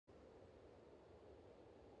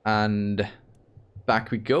And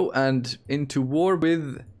back we go, and into war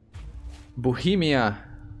with Bohemia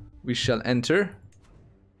we shall enter.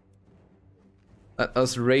 Let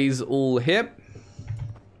us raise all here.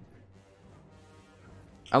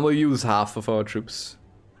 And we'll use half of our troops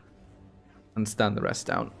and stand the rest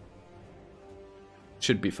down.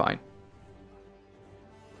 Should be fine.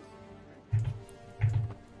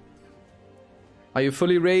 Are you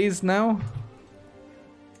fully raised now?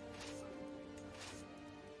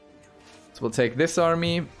 So we'll take this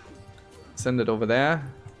army, send it over there.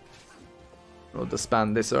 We'll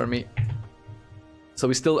disband this army. So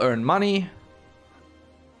we still earn money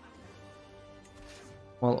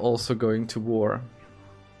while also going to war.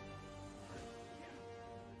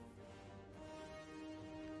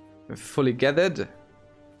 We're fully gathered.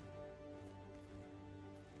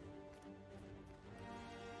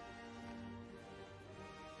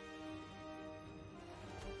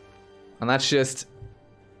 And that's just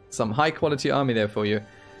some high quality army there for you.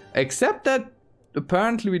 Except that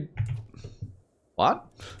apparently we... What?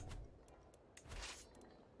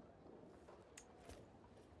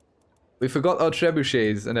 We forgot our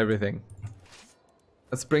trebuchets and everything.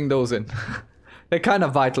 Let's bring those in. They're kind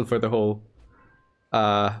of vital for the whole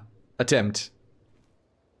attempt.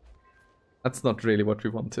 That's not really what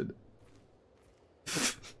we wanted.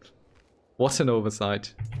 What an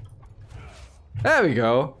oversight. There we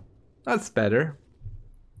go. That's better.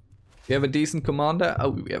 We have a decent commander. Oh,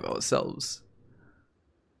 we have ourselves.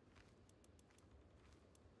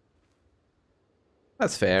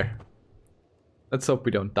 That's fair. Let's hope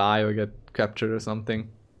we don't die or get captured or something.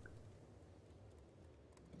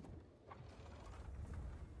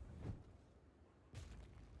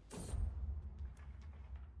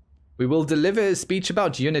 We will deliver a speech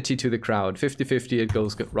about unity to the crowd. 50-50, it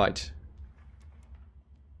goes good. Right.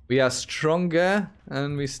 We are stronger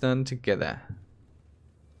and we stand together.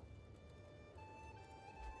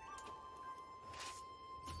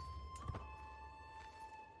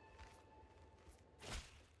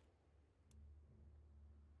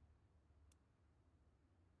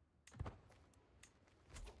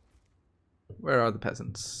 Where are the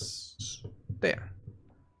peasants? There.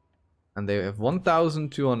 And they have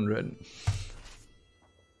 1,200.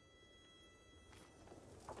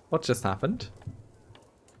 What just happened?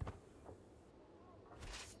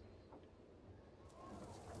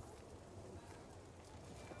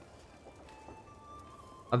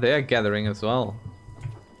 Oh, they are gathering as well.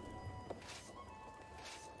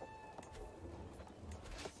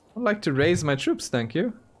 I'd like to raise my troops, thank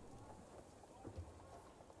you.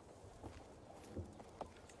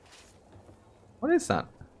 What is that?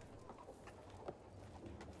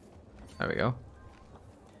 There we go.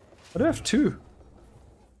 What do I have two?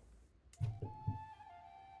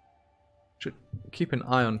 Should keep an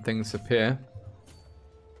eye on things up here.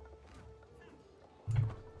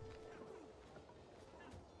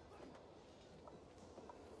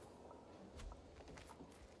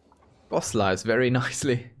 Goslar is very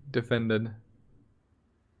nicely defended.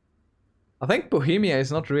 I think Bohemia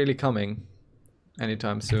is not really coming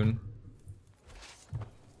anytime soon.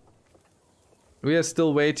 We are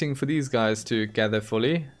still waiting for these guys to gather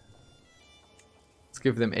fully. Let's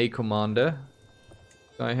give them a commander.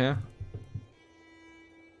 Guy here.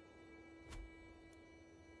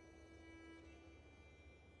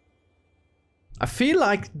 I feel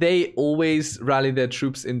like they always rally their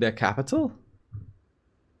troops in their capital.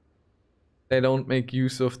 They don't make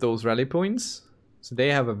use of those rally points. So they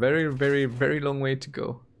have a very, very, very long way to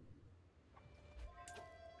go.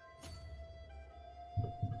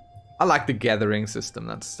 I like the gathering system.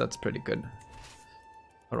 That's pretty good.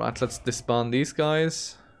 Alright, let's disband these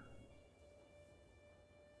guys.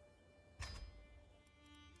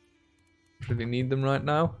 Really need them right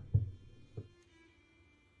now.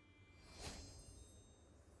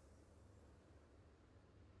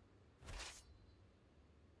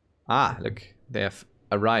 Ah, look, they have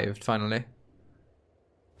arrived finally.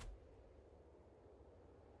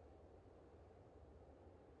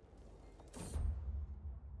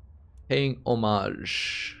 Paying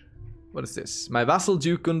homage. What is this? My vassal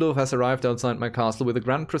Duke Gundulf has arrived outside my castle with a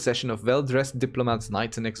grand procession of well-dressed diplomats,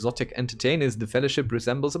 knights, and exotic entertainers. The fellowship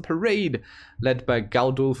resembles a parade led by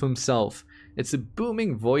Galdulf himself. It's a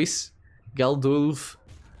booming voice. Galdulf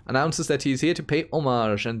announces that he is here to pay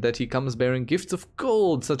homage and that he comes bearing gifts of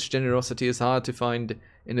gold. Such generosity is hard to find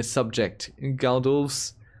in a subject.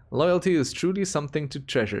 Galdulf's loyalty is truly something to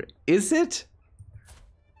treasure. Is it?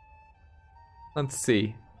 Let's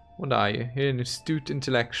see. What are you? You're an astute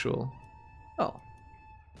intellectual. Oh.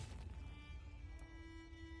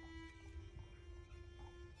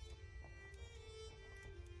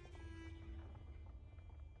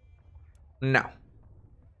 No.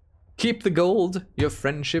 Keep the gold. Your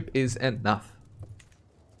friendship is enough.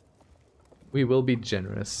 We will be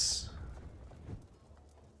generous.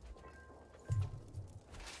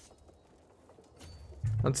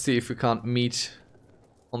 Let's see if we can't meet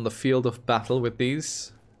on the field of battle with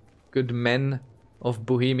these good men of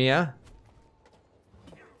Bohemia.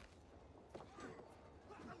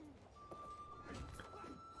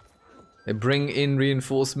 They bring in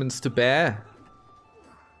reinforcements to bear.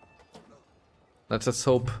 Let us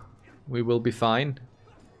hope we will be fine.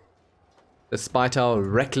 Despite our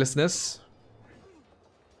recklessness.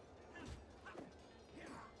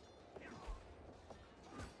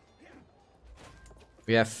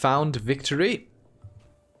 We have found victory.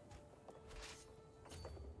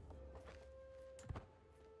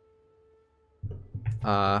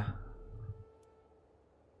 Oh.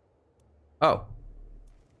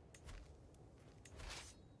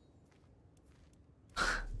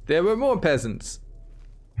 There were more peasants.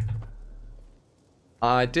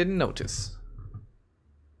 I didn't notice.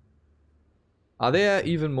 Are there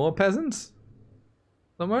even more peasants?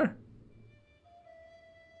 Somewhere?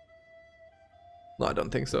 No, I don't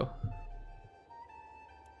think so.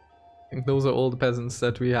 I think those are all the peasants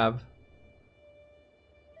that we have.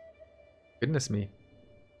 Goodness me.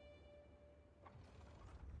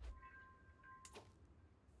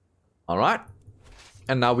 Alright.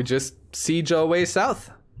 And now we just siege our way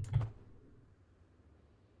south.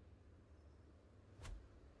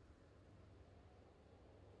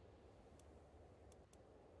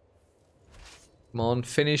 Come on,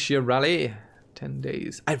 finish your rally. 10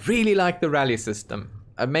 days. I really like the rally system.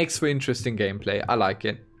 It makes for interesting gameplay. I like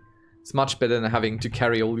it. It's much better than having to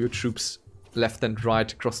carry all your troops left and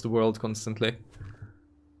right across the world constantly.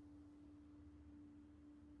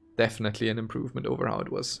 Definitely an improvement over how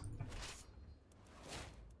it was.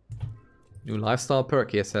 New lifestyle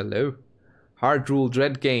perk, yes, hello. Hard rule,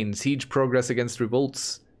 dread gain, siege progress against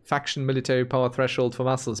revolts, faction military power threshold for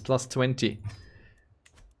vassals plus 20.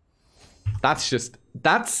 That's just,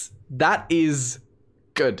 that is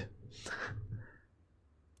good.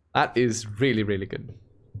 That is really, really good.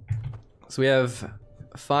 So we have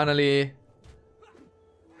finally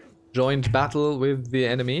joined battle with the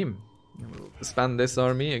enemy. We'll expand this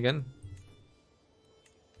army again.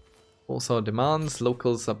 Also demands,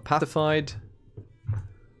 locals are pacified.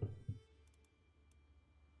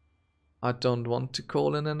 I don't want to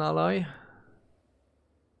call in an ally.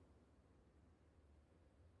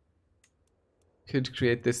 Could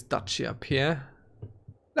create this duchy up here.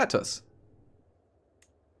 Let us.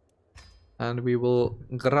 And we will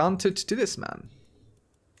grant it to this man.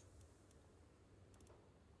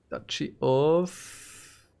 Duchy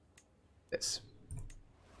of this.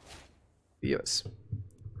 The US.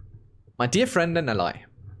 My dear friend and ally.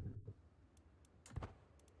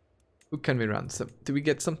 Who can we ransom? Do we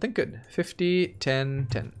get something good? 50, 10,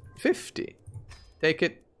 10. 50. Take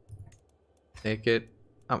it. Take it.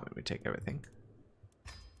 Oh, we take everything.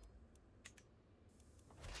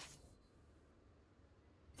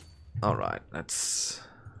 Alright, let's...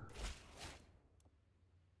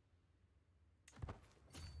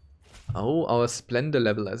 Oh, our splendor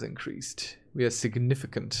level has increased. We are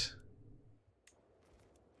significant.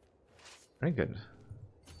 Very good.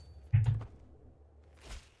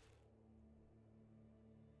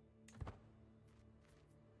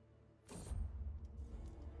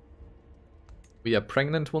 We are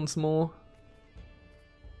pregnant once more.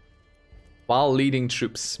 While leading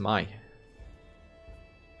troops, my.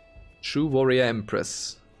 True warrior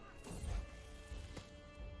empress.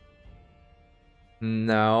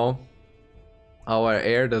 No. Our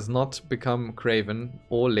heir does not become craven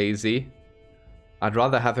or lazy. I'd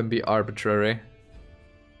rather have him be arbitrary.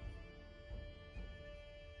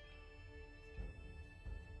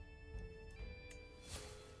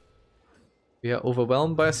 We are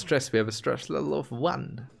overwhelmed by stress. We have a stress level of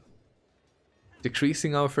 1.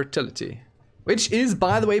 Decreasing our fertility. Which is,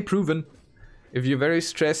 by the way, proven. If you're very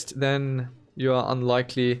stressed, then you are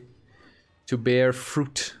unlikely to bear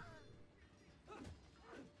fruit.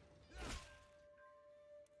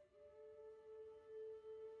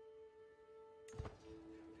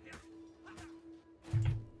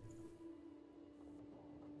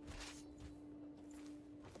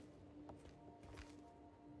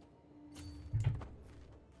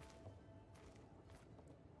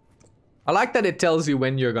 I like that it tells you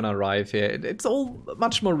when you're gonna arrive here. It's all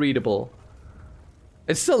much more readable.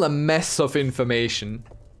 It's still a mess of information,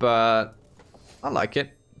 but I like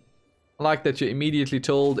it. I like that you're immediately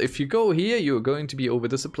told, if you go here, you're going to be over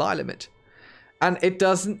the supply limit. And it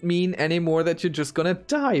doesn't mean anymore that you're just gonna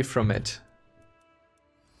die from it.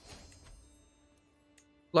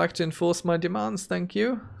 Like to enforce my demands, thank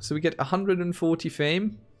you. So we get 140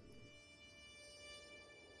 fame.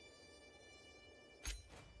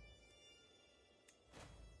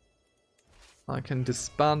 I can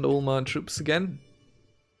disband all my troops again.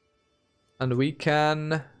 And we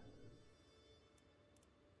can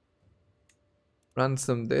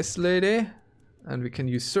ransom this lady. And we can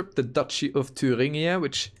usurp the Duchy of Thuringia,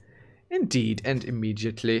 which indeed and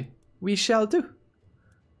immediately we shall do.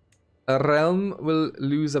 A realm will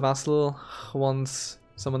lose a vassal once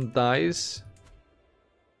someone dies.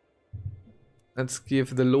 Let's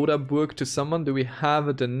give the Lodaburg to someone. Do we have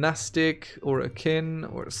a dynastic or a kin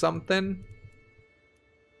or something?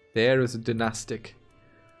 There is a dynastic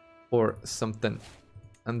or something.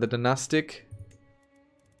 And the dynastic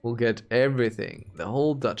will get everything. The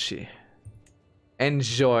whole duchy.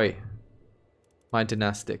 Enjoy my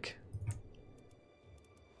dynastic.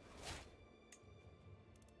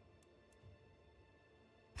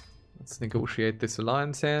 Let's negotiate this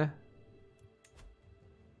alliance here.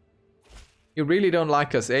 You really don't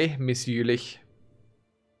like us, eh, Miss Jülich?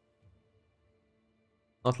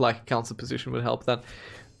 Not like a council position would help that.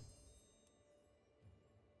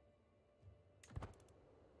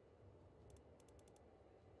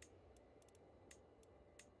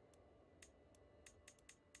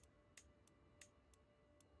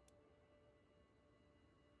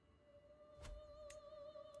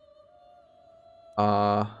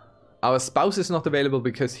 Our spouse is not available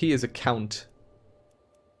because he is a count.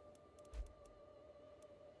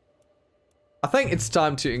 I think it's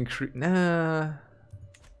time to increase. Nah,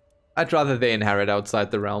 I'd rather they inherit outside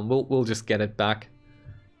the realm. We'll just get it back.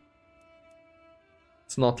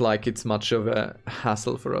 It's not like it's much of a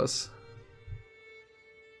hassle for us.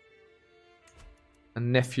 A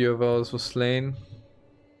nephew of ours was slain.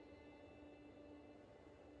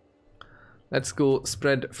 Let's go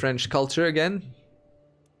spread French culture again.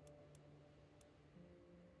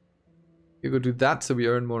 You go do that so we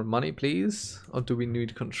earn more money, please? Or do we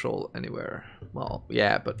need control anywhere? Well,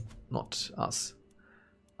 yeah, but not us.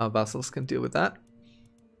 Our vassals can deal with that.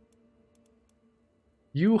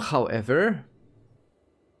 You, however...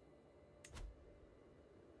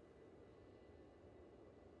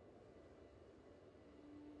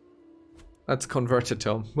 Let's convert it to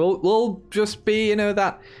him. We'll just be, you know,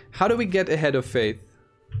 that... How do we get ahead of faith?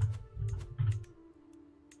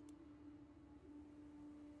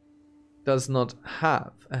 Does not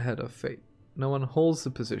have a head of fate. No one holds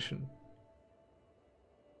the position.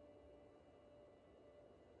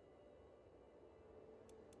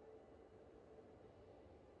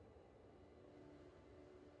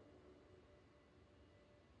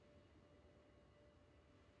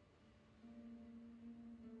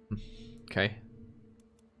 Okay.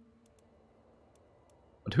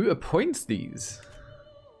 But who appoints these?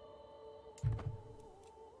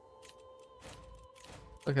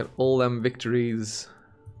 Look at all them victories.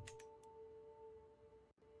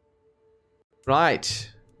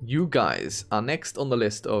 Right. You guys are next on the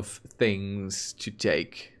list of things to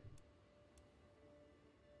take.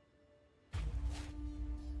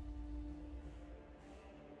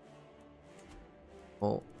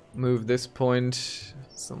 We'll move this point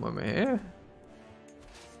somewhere here.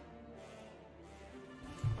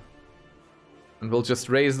 And we'll just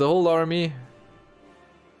raise the whole army.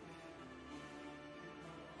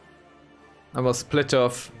 I will split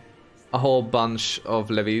off a whole bunch of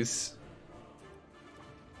levies.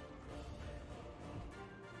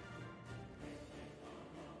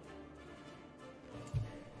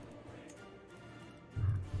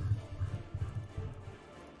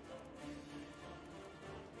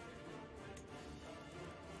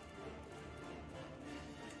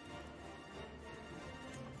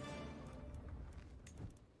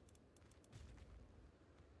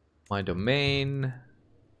 My domain.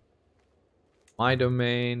 My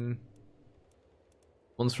domain.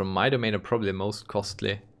 Ones from my domain are probably the most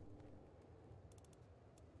costly.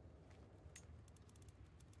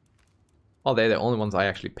 Oh, they're the only ones I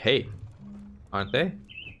actually pay, aren't they?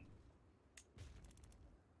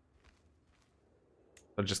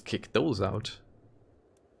 I'll just kick those out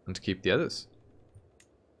and keep the others.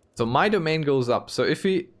 So my domain goes up. So if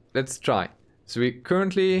we, let's try. So we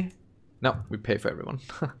currently, no, we pay for everyone.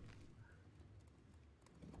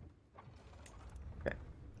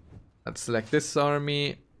 Let's select this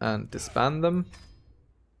army and disband them.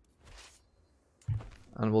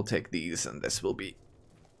 And we'll take these, and this will be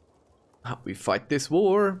how we fight this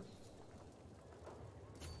war.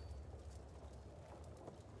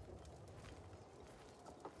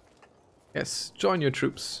 Yes, join your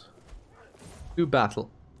troops. Do battle.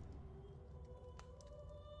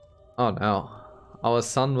 Oh no, our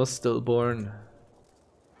son was stillborn.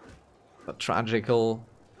 A tragical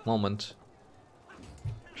moment.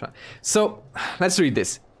 So, let's read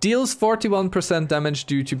this. Deals 41% damage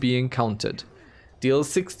due to being counted. Deals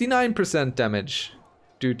 69% damage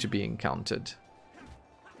due to being counted.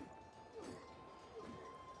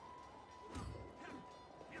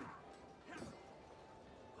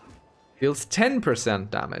 Deals 10%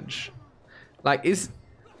 damage. Like,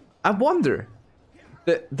 I wonder.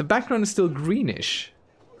 The background is still greenish.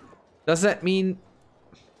 Does that mean...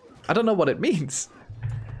 I don't know what it means.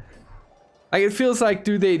 Like, it feels like,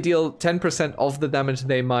 do they deal 10% of the damage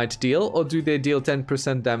they might deal, or do they deal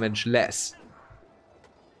 10% damage less?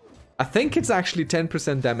 I think it's actually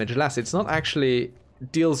 10% damage less. It's not actually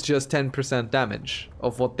deals just 10% damage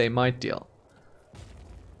of what they might deal.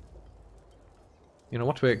 You know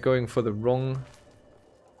what? We're going for the wrong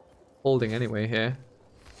holding anyway here.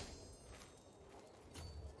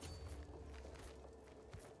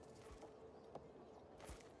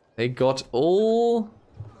 They got all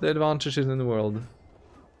the advantages in the world.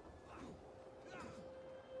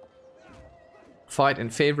 Fight in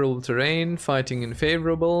favorable terrain, fighting in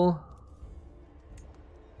favorable.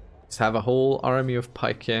 Just have a whole army of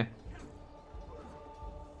pike here.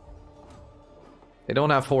 They don't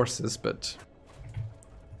have horses, but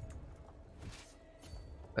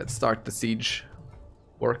let's start the siege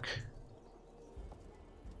work.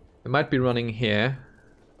 They might be running here.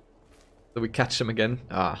 So we catch them again.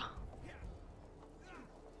 Ah.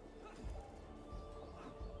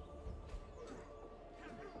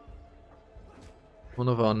 One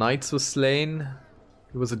of our knights was slain.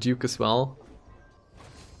 He was a duke as well.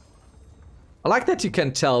 I like that you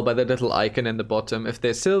can tell by the little icon in the bottom. If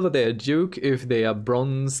they're silver, they're a duke. If they are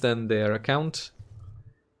bronze, then they're a count.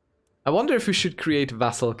 I wonder if we should create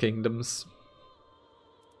vassal kingdoms.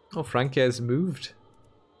 Oh, Francia has moved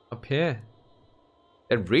up here.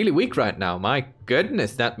 They're really weak right now. My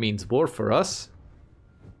goodness, that means war for us.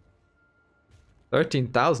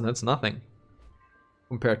 13,000, that's nothing.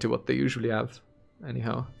 Compared to what they usually have.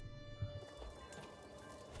 Anyhow.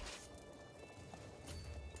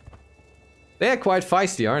 They are quite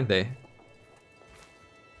feisty, aren't they?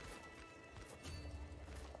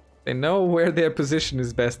 They know where their position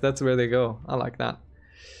is best. That's where they go. I like that.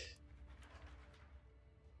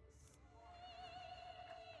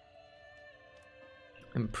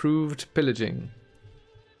 Improved pillaging.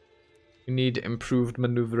 We need improved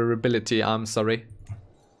maneuverability, I'm sorry.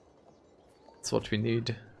 That's what we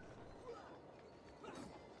need.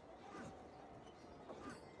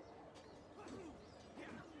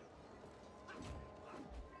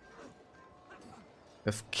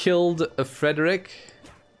 We've killed a Frederick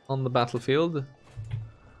on the battlefield.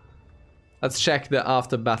 Let's check the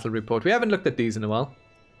after battle report. We haven't looked at these in a while.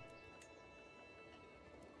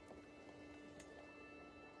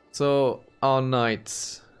 So, our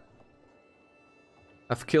knights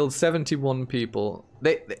have killed 71 people.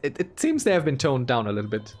 It seems they have been toned down a little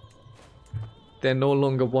bit. They're no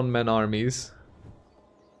longer one-man armies.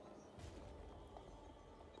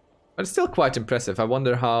 But it's still quite impressive. I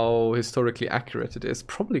wonder how historically accurate it is.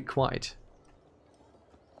 Probably quite.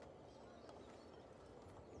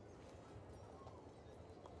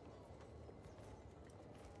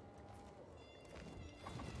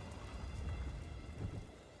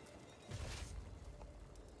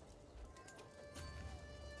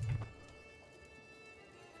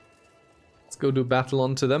 Go do battle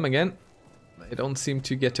onto them again. They don't seem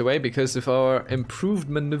to get away because of our improved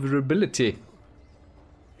maneuverability.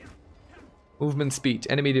 Movement speed,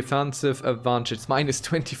 enemy defensive advantage, minus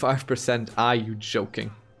 25%. Are you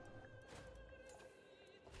joking?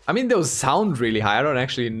 I mean, those sound really high. I don't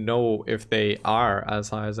actually know if they are as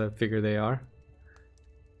high as I figure they are.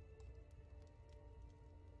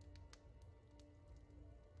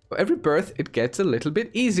 For every birth, it gets a little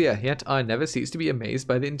bit easier, yet I never cease to be amazed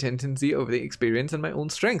by the intensity of the experience and my own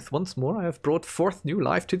strength. Once more, I have brought forth new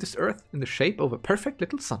life to this earth in the shape of a perfect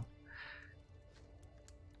little sun.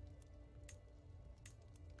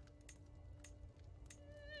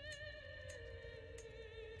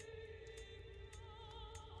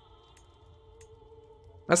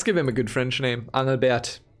 Let's give him a good French name,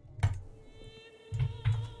 Angelbert.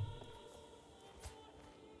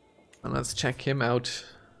 And let's check him out.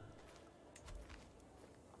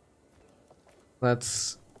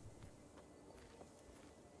 Let's...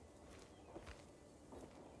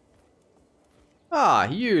 Ah,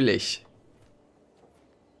 Jülich.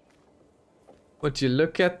 Would you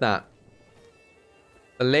look at that?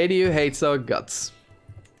 A lady who hates our guts.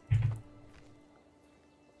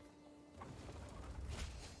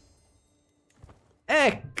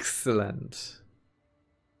 Excellent.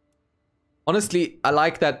 Honestly, I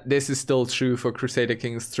like that this is still true for Crusader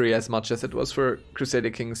Kings III as much as it was for Crusader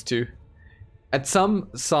Kings II. At some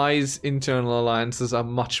size, internal alliances are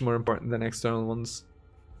much more important than external ones.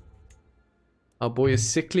 Our boy is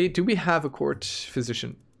sickly. Do we have a court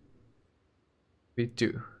physician? We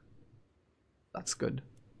do. That's good.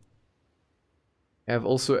 We have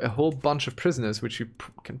also a whole bunch of prisoners, which we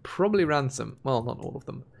can probably ransom. Well, not all of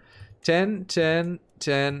them. 10, 10,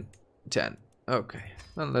 10, 10. Okay,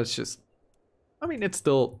 then let's just... I mean, it's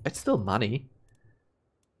still money.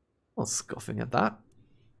 I'm not scoffing at that.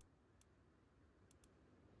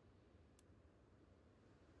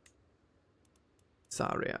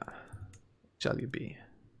 Saria, shall you be?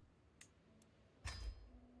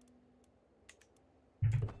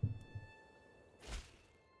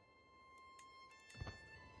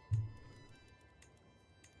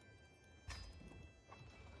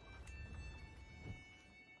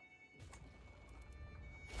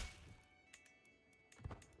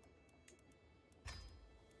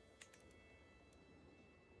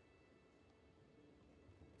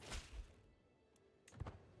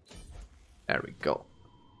 There we go.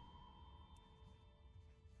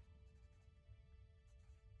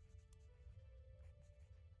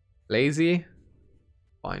 Lazy?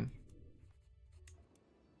 Fine.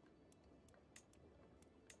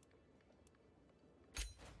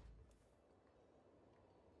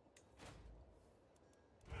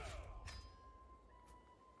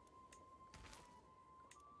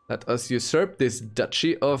 Let us usurp this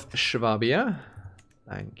Duchy of Swabia.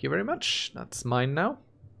 Thank you very much. That's mine now.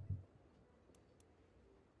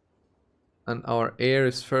 And our heir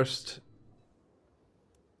is first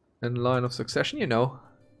in line of succession, you know.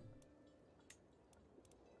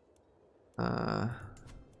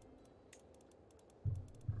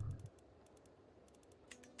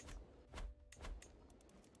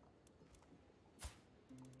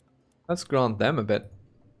 Let's grant them a bit.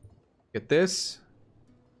 Get this.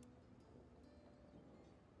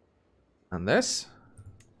 And this.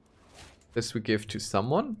 This we give to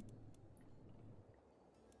someone.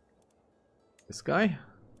 This guy.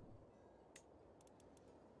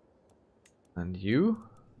 And you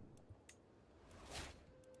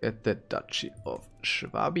get the Duchy of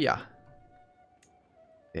Swabia.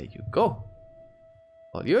 There you go.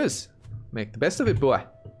 All yours. Make the best of it, boy.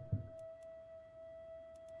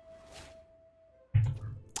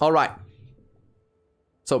 Alright.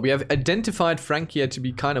 So we have identified Francia to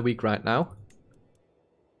be kind of weak right now.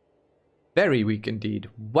 Very weak indeed.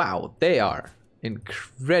 Wow, they are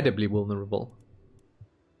incredibly vulnerable.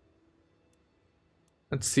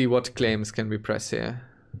 Let's see what claims can we press here.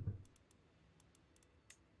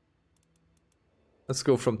 Let's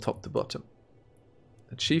go from top to bottom.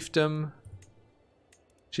 A chiefdom.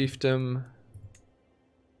 Chiefdom.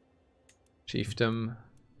 Chiefdom.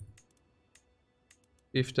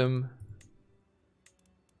 Chiefdom.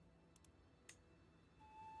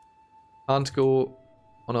 Can't go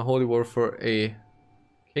on a holy war for a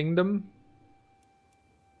kingdom.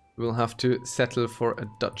 We'll have to settle for a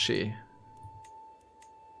duchy.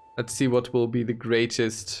 Let's see what will be the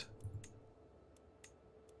greatest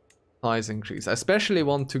size increase. I especially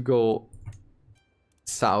want to go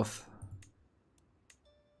south.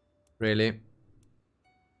 Really.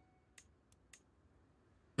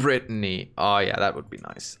 Brittany. Oh yeah, that would be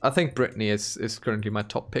nice. I think Brittany is currently my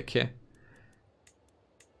top pick here.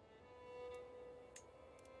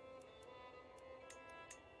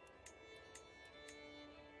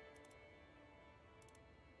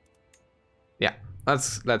 Yeah,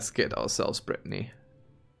 let's get ourselves Brittany.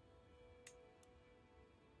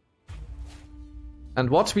 And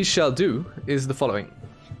what we shall do is the following.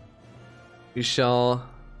 We shall...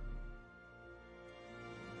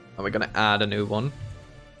 Are we gonna add a new one?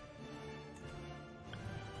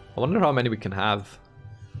 I wonder how many we can have.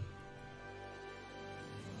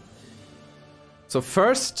 So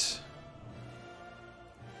first...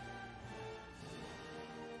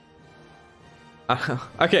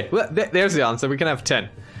 okay, well, there's the answer. We can have 10.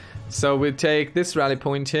 So we take this rally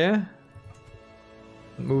point here.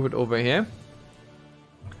 Move it over here.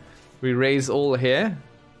 We raise all here.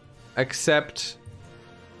 Except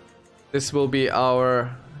this will be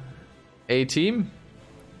our A team.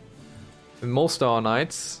 And most of our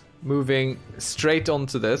knights moving straight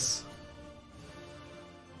onto this.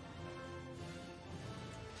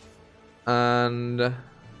 And...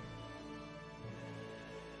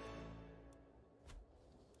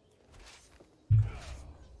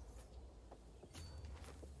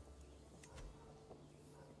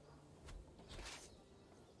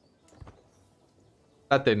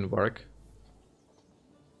 that didn't work.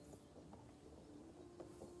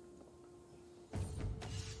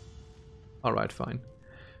 Alright, fine.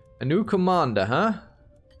 A new commander, huh?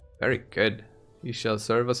 Very good. He shall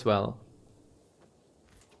serve us well.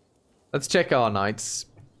 Let's check our knights.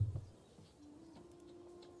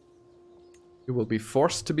 You will be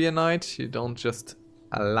forced to be a knight. You don't just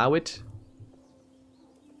allow it.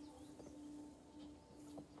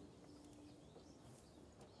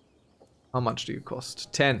 How much do you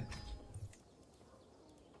cost? 10.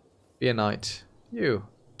 Be a knight. You.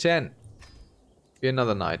 10. Be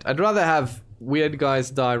another knight. I'd rather have weird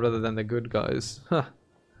guys die rather than the good guys. Huh.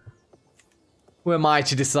 Who am I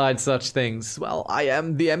to decide such things? Well, I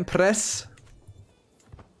am the Empress.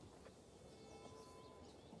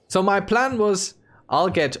 So my plan was, I'll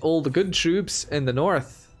get all the good troops in the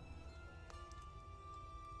north.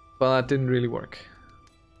 But that didn't really work.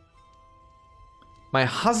 My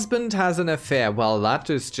husband has an affair. Well,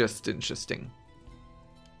 that is just interesting.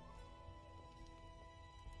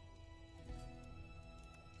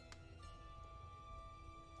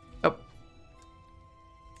 Oh.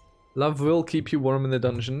 Love will keep you warm in the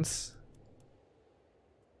dungeons.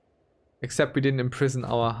 Except we didn't imprison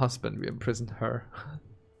our husband, we imprisoned her.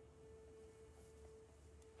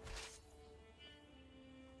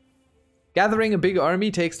 Gathering a big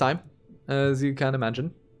army takes time, as you can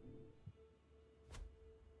imagine.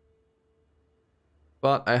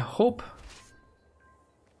 But I hope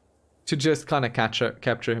to just kind of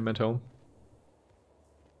capture him at home.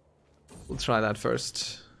 We'll try that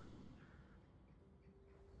first.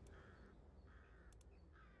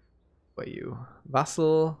 Where are you?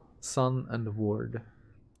 Vassal, son, and ward.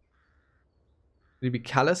 Will you be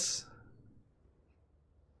callous?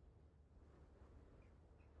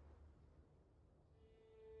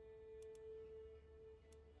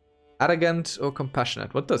 Arrogant or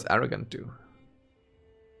compassionate? What does arrogant do?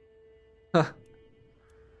 Huh.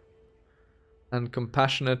 And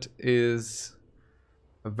compassionate is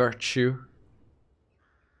a virtue.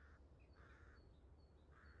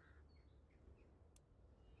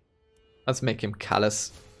 Let's make him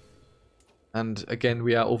callous. And again,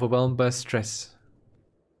 we are overwhelmed by stress.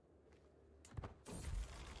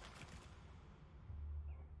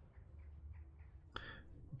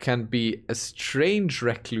 Can be a strange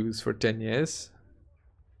recluse for 10 years.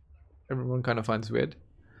 Everyone kind of finds weird.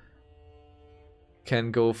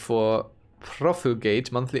 Can go for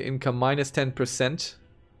profligate, monthly income minus 10%.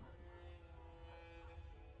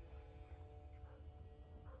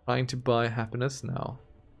 Trying to buy happiness now.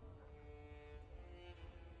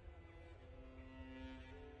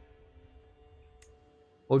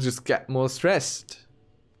 We'll just get more stressed.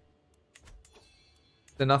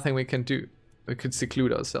 There's nothing we can do. We could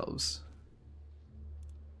seclude ourselves.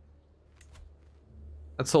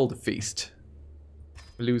 Let's hold a feast.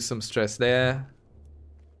 Lose some stress there.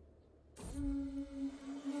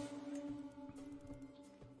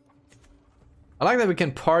 I like that we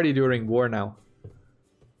can party during war now.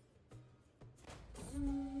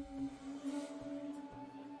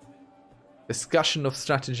 Discussion of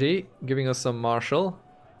strategy, giving us some martial.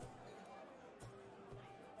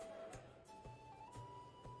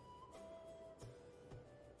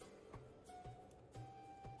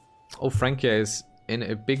 Oh, Francia is in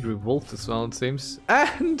a big revolt as well, it seems.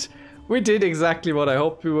 And we did exactly what I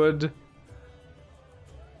hoped we would.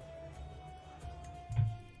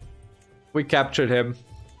 We captured him.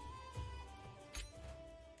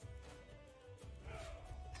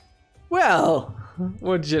 Well,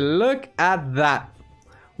 would you look at that?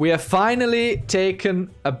 We have finally taken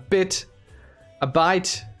a bite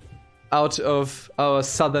out of our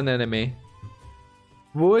southern enemy.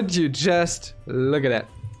 Would you just look at that?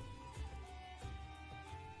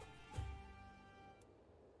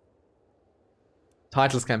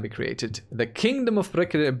 Titles can be created. The Kingdom of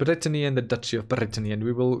Brittany and the Duchy of Brittany, and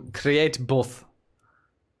we will create both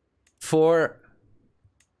for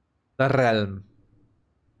the realm.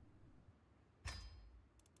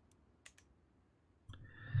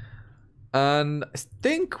 And I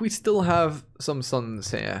think we still have some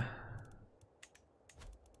sons here.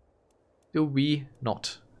 Do we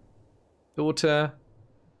not? Daughter,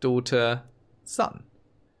 daughter, son.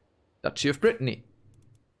 Duchy of Brittany.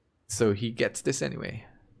 So he gets this anyway.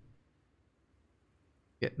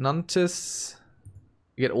 Get Nantes.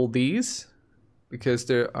 You get all these. Because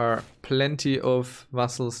there are plenty of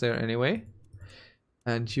vassals there anyway.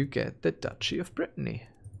 And you get the Duchy of Brittany.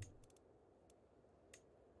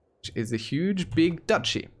 Which is a huge big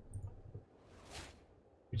duchy.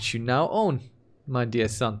 Which you now own, my dear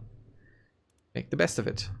son. Make the best of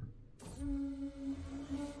it. It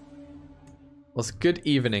was a good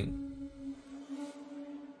evening.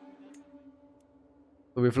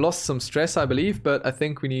 We've lost some stress, I believe, but I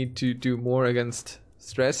think we need to do more against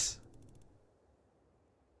stress.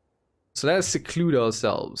 So let us seclude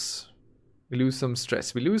ourselves. We lose some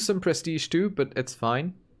stress. We lose some prestige too, but it's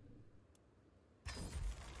fine.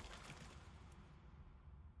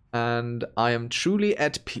 And I am truly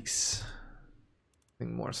at peace.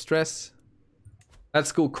 Nothing more stress.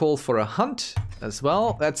 Let's go call for a hunt as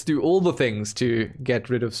well. Let's do all the things to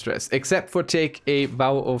get rid of stress, except for take a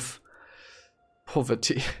vow of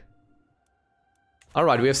poverty.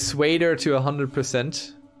 Alright, we have swayed her to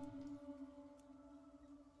 100%.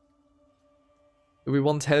 Do we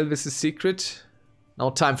want Helvis's secret?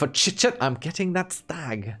 No time for chit-chat. I'm getting that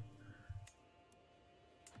stag.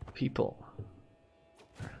 People.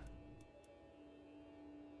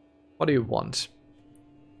 What do you want?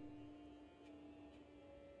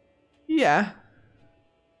 Yeah.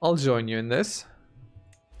 I'll join you in this.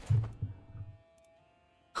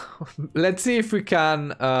 Let's see if we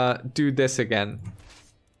can do this again.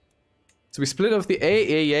 So we split off the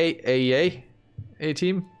A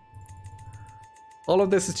team. All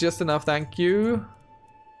of this is just enough, thank you.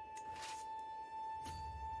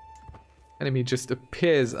 Enemy just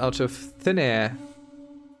appears out of thin air.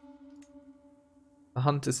 The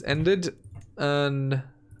hunt is ended, and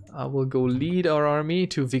I will go lead our army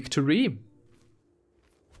to victory.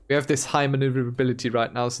 We have this high maneuverability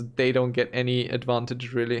right now, so they don't get any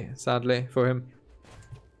advantage really, sadly, for him.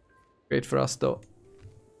 Great for us though.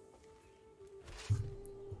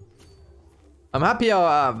 I'm happy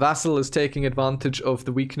our vassal is taking advantage of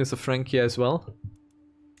the weakness of Francia as well.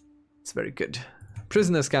 It's very good.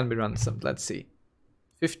 Prisoners can be ransomed, let's see.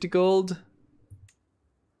 50 gold.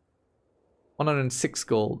 106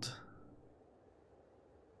 gold.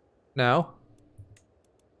 Now.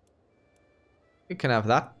 You can have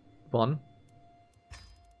that one.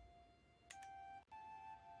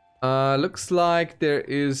 Looks like there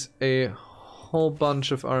is a whole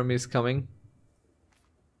bunch of armies coming.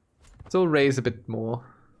 So we'll raise a bit more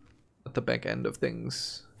at the back end of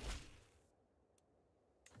things.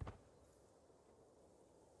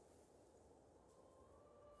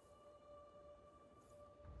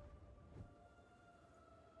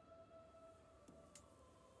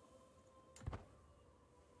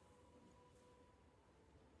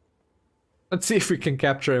 Let's see if we can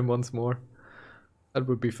capture him once more. That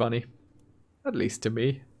would be funny. At least to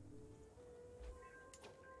me.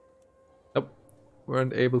 Nope.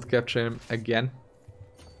 Weren't able to capture him again.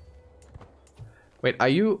 Wait, are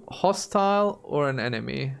you hostile or an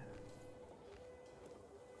enemy?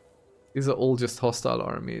 These are all just hostile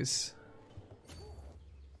armies.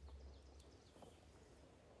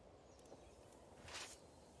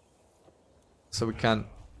 So we can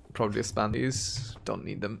probably expand these. Don't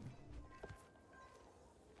need them.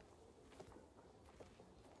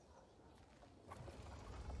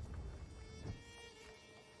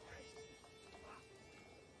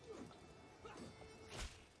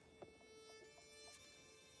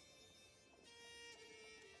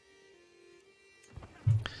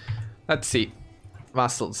 Let's see.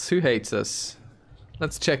 Vassals, who hates us?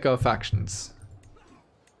 Let's check our factions.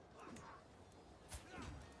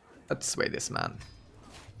 Let's sway this man.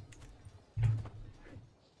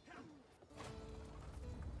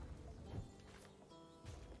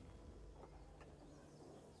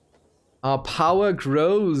 Our power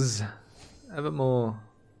grows evermore.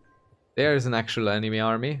 There's an actual enemy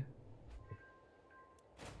army.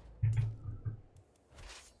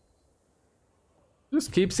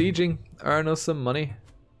 Just keep sieging, earn us some money.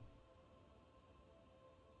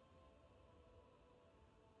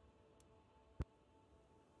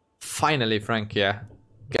 Finally, Francia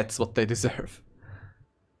gets what they deserve.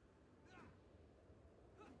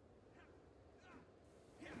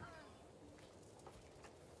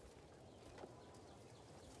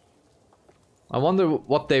 I wonder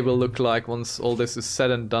what they will look like once all this is said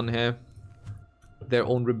and done here. Their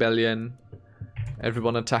own rebellion,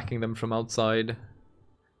 everyone attacking them from outside.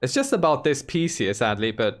 It's just about this piece here,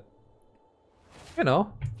 sadly, but you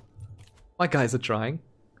know, my guys are trying.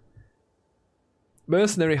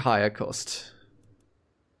 Mercenary hire cost.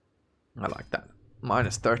 I like that.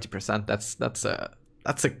 Minus 30%.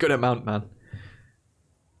 That's a good amount, man.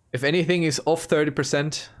 If anything is off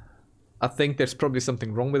 30%, I think there's probably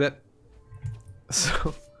something wrong with it.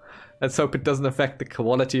 So let's hope it doesn't affect the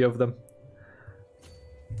quality of them.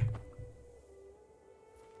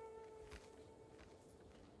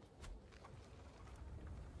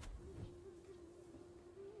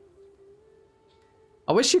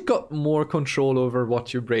 I wish you got more control over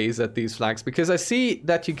what you raise at these flags, because I see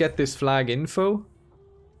that you get this flag info.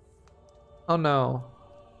 Oh no.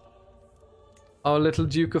 Our little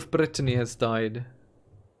Duke of Brittany has died.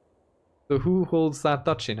 So who holds that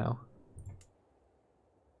duchy now?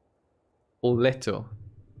 Oleto.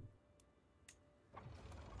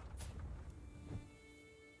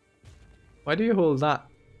 Why do you hold that?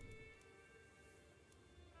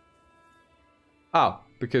 Oh,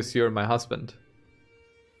 because you're my husband.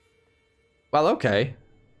 Well, okay.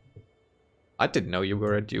 I didn't know you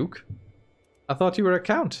were a duke. I thought you were a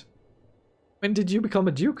count. When did you become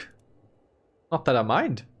a duke? Not that I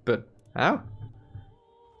mind, but how?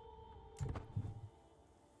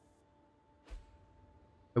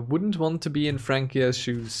 I wouldn't want to be in Francia's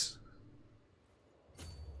shoes.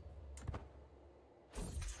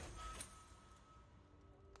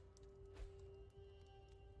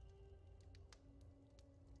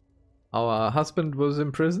 Our husband was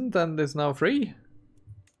imprisoned and is now free.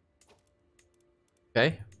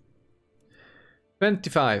 Okay.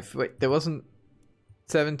 25. Wait, there wasn't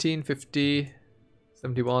 17, 50,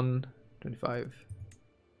 71, 25.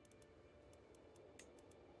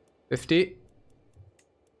 50.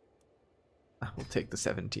 We'll take the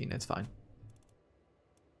 17, it's fine.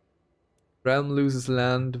 Realm loses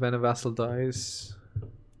land when a vassal dies.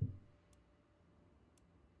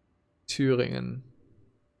 Thüringen.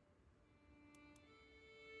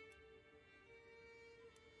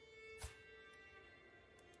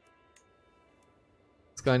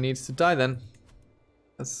 This guy needs to die then.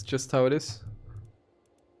 That's just how it is.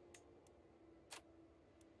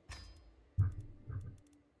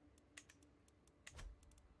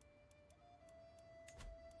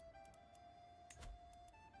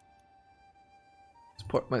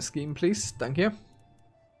 Support my scheme, please. Thank you.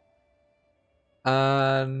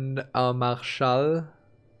 And our Marshal.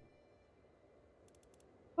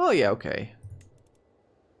 Oh yeah, okay.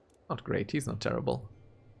 Not great, he's not terrible.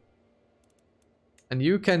 And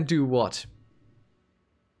you can do what?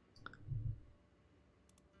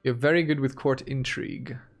 You're very good with court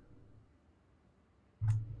intrigue.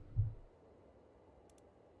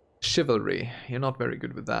 Chivalry. You're not very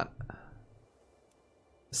good with that.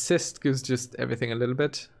 Assist gives just everything a little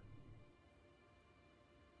bit.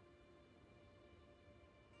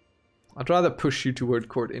 I'd rather push you toward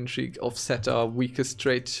court intrigue, offset our weakest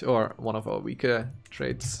trait, or one of our weaker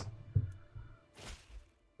traits,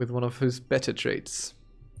 with one of his better traits.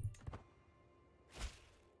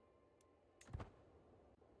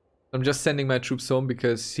 I'm just sending my troops home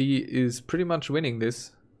because he is pretty much winning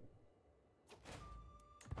this.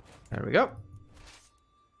 There we go.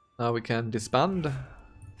 Now we can disband.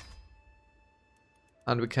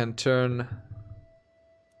 And we can turn...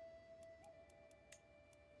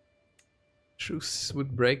 Truce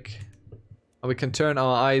would break. And we can turn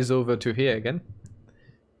our eyes over to here again.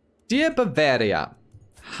 Dear Bavaria,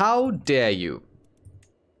 how dare you?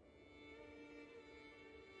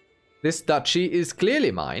 This duchy is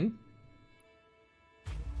clearly mine.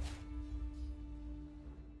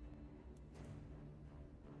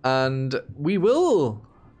 And we will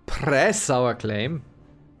press our claim.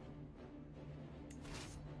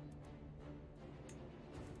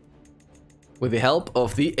 With the help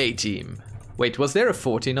of the A-team. Wait, was there a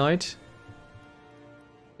 40 knight?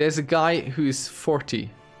 There's a guy who's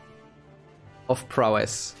 40 of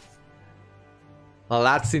prowess. Well,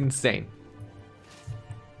 that's insane.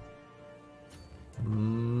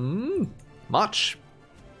 Much.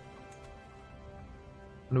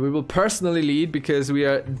 And we will personally lead because we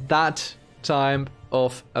are that time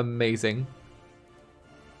of amazing.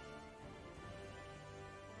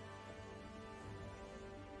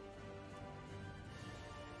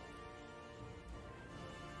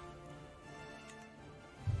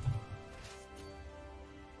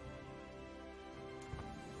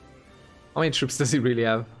 How many troops does he really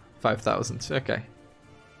have? 5,000. Okay.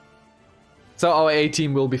 So our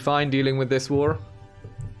A-team will be fine dealing with this war.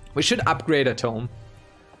 We should upgrade at home.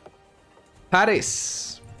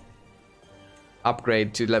 Paris.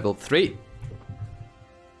 Upgrade to level 3.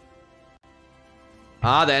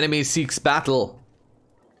 Ah, the enemy seeks battle.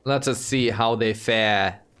 Let us see how they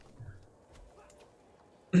fare.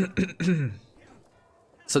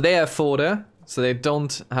 So they have fodder, so they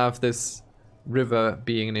don't have this river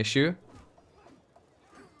being an issue.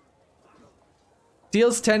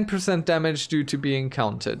 Deals 10% damage due to being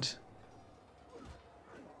countered.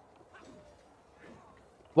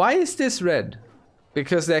 Why is this red?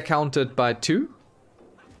 Because they're countered by 2?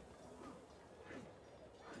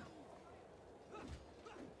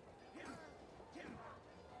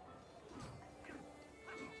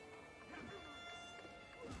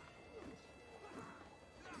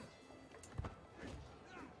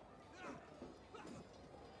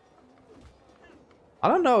 I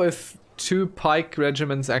don't know if 2 pike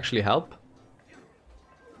regiments actually help.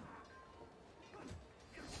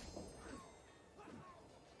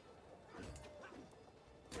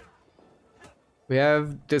 We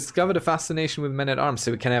have discovered a fascination with men-at-arms,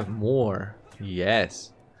 so we can have more.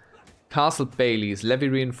 Yes. Castle Baileys, levy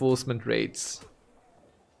reinforcement rates.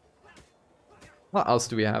 What else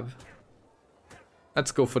do we have?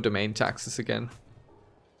 Let's go for domain taxes again.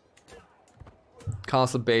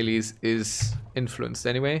 Castle Baileys is influenced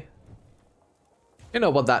anyway. You know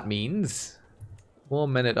what that means. More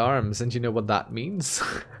men at arms, and you know what that means.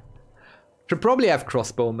 Should probably have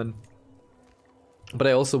crossbowmen. But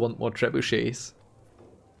I also want more trebuchets.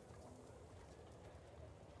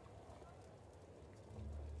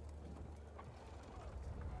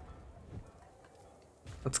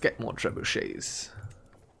 Let's get more trebuchets.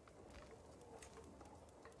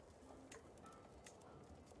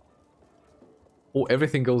 Oh,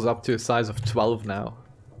 everything goes up to a size of 12 now.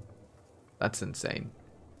 That's insane.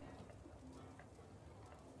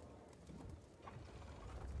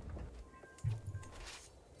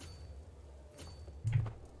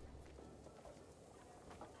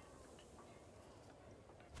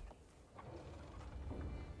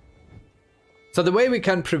 So the way we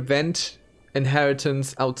can prevent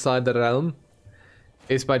inheritance outside the realm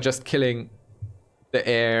is by just killing the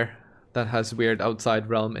heir that has weird outside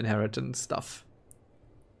realm inheritance stuff.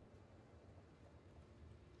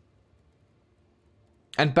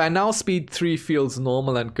 And by now speed 3 feels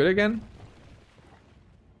normal and good again.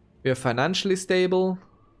 We are financially stable.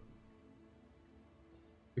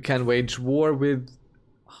 We can wage war with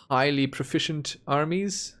highly proficient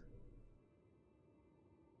armies.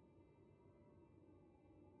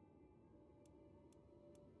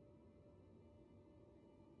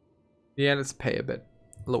 Yeah, let's pay a bit.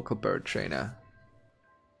 Local bird trainer.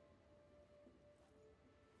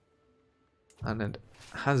 And it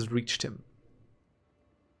has reached him.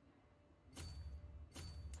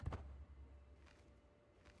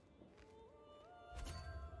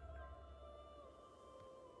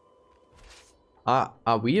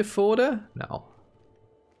 Are we a forder? No.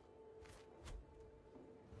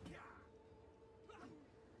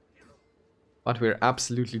 But we're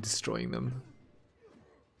absolutely destroying them.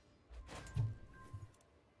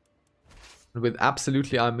 And with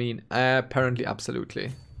absolutely, I mean apparently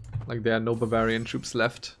absolutely. Like there are no Bavarian troops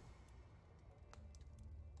left.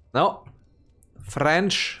 No.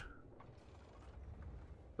 French.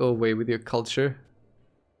 Go away with your culture.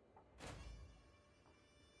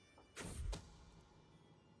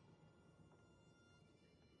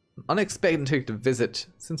 Unexpected visit.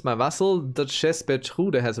 Since my vassal, Duchess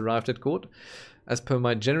Bertrude, has arrived at court. As per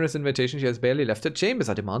my generous invitation, she has barely left her chambers.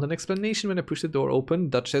 I demand an explanation. When I push the door open,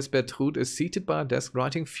 Duchess Bertrude is seated by a desk,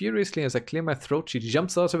 writing furiously. As I clear my throat, she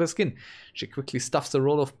jumps out of her skin. She quickly stuffs a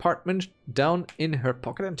roll of parchment down in her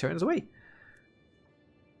pocket and turns away.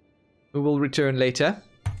 We will return later.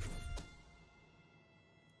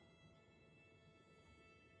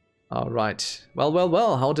 Alright.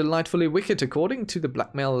 Well, how delightfully wicked. According to the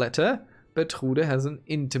blackmail letter, Bertrude has an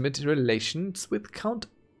intimate relations with Count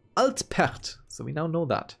Altpert. So we now know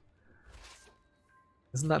that.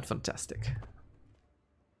 Isn't that fantastic?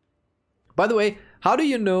 By the way, how do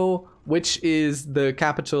you know which is the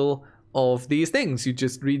capital of these things? You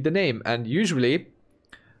just read the name. And usually,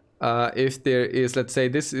 if there is, let's say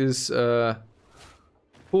this is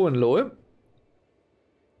Hohenlohe.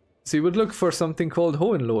 So you would look for something called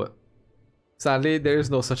Hohenlohe. Sadly, there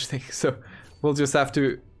is no such thing, so we'll just have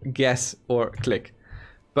to guess or click.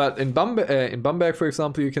 But in Bamberg, for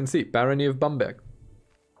example, you can see Barony of Bamberg.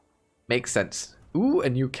 Makes sense. Ooh,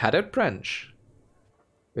 a new cadet branch.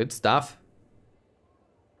 Good stuff.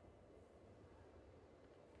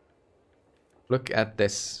 Look at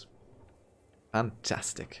this.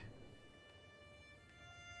 Fantastic.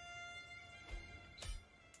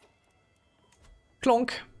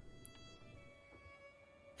 Clonk.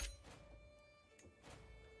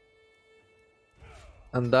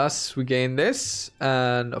 And thus we gain this,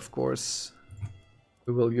 and of course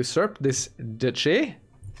we will usurp this duchy.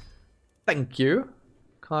 Thank you,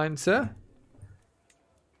 kind sir.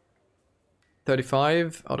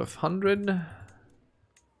 35 out of 100.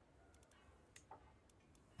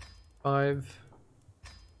 5,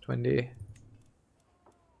 20.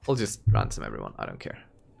 I'll just ransom everyone, I don't care.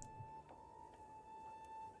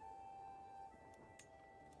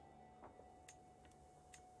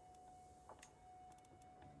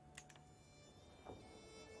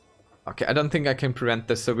 Okay, I don't think I can prevent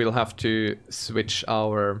this, so we'll have to switch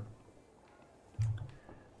our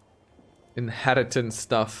inheritance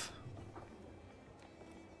stuff.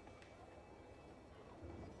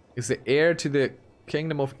 Is the heir to the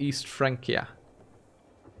Kingdom of East Francia.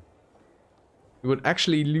 We would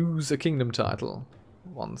actually lose a kingdom title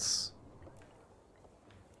once.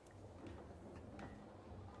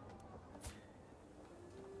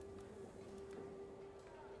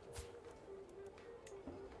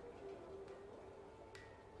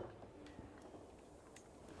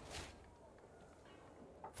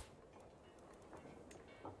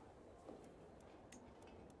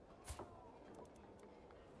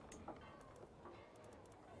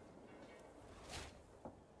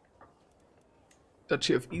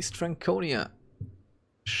 Duchy of East Franconia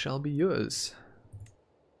shall be yours.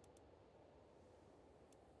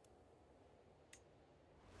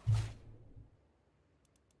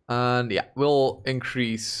 And yeah, we'll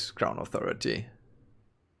increase crown authority.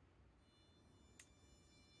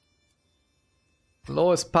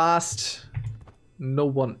 Law is passed. No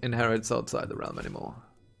one inherits outside the realm anymore.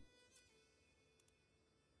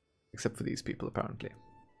 Except for these people, apparently.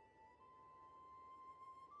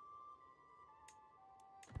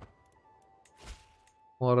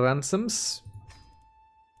 More ransoms.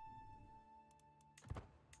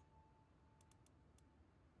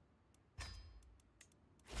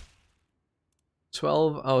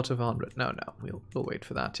 $12 out of 100. No, we'll wait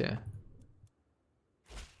for that, yeah.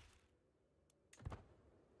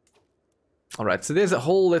 Alright, so there's a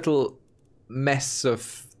whole little mess of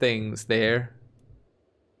things there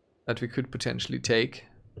that we could potentially take.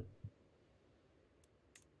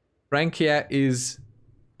 Francia is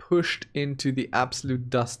pushed into the absolute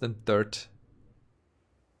dust and dirt.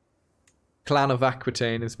 Clan of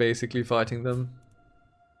Aquitaine is basically fighting them.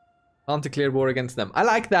 Can't declare war against them. I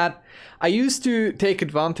like that. I used to take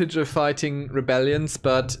advantage of fighting rebellions,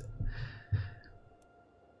 but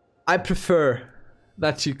I prefer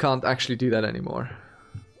that you can't actually do that anymore.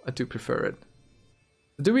 I do prefer it.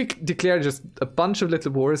 Do we declare just a bunch of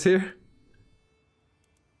little wars here?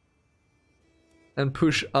 And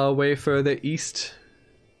push our way further east?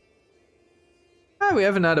 Ah, we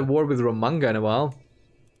haven't had a war with Romanga in a while.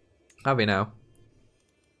 Have we now?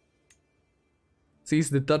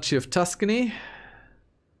 Seize the Duchy of Tuscany.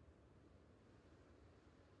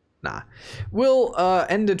 Nah. We'll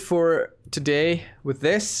end it for today with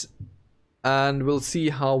this. And we'll see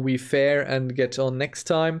how we fare and get on next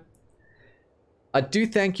time. I do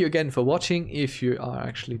thank you again for watching if you are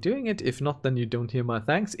actually doing it. If not, then you don't hear my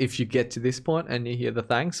thanks. If you get to this point and you hear the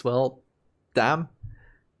thanks, well, damn.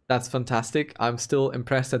 That's fantastic. I'm still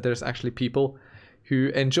impressed that there's actually people who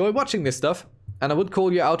enjoy watching this stuff. And I would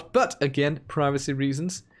call you out, but again, privacy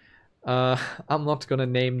reasons. I'm not gonna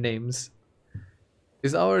name names.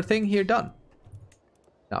 Is our thing here done?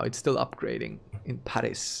 No, it's still upgrading in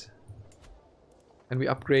Paris. Can we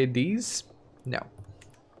upgrade these? No.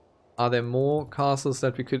 Are there more castles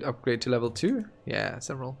that we could upgrade to level 2? Yeah,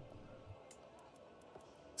 several.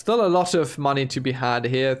 Still a lot of money to be had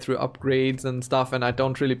here through upgrades and stuff, and I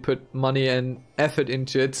don't really put money and effort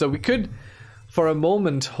into it. So we could, for a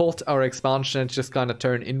moment, halt our expansion and just kind of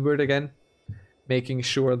turn inward again, making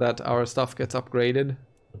sure that our stuff gets upgraded.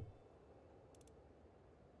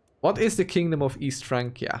 What is the Kingdom of East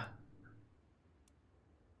Francia?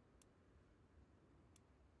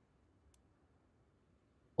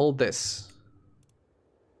 All this.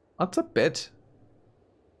 That's a bit.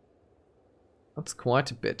 That's quite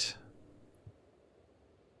a bit.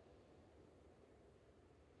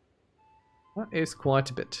 That is quite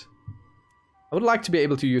a bit. I would like to be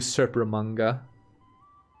able to usurp Romanga.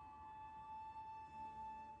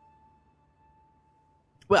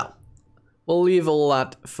 Well, we'll leave all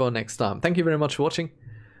that for next time. Thank you very much for watching.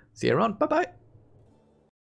 See you around. Bye-bye.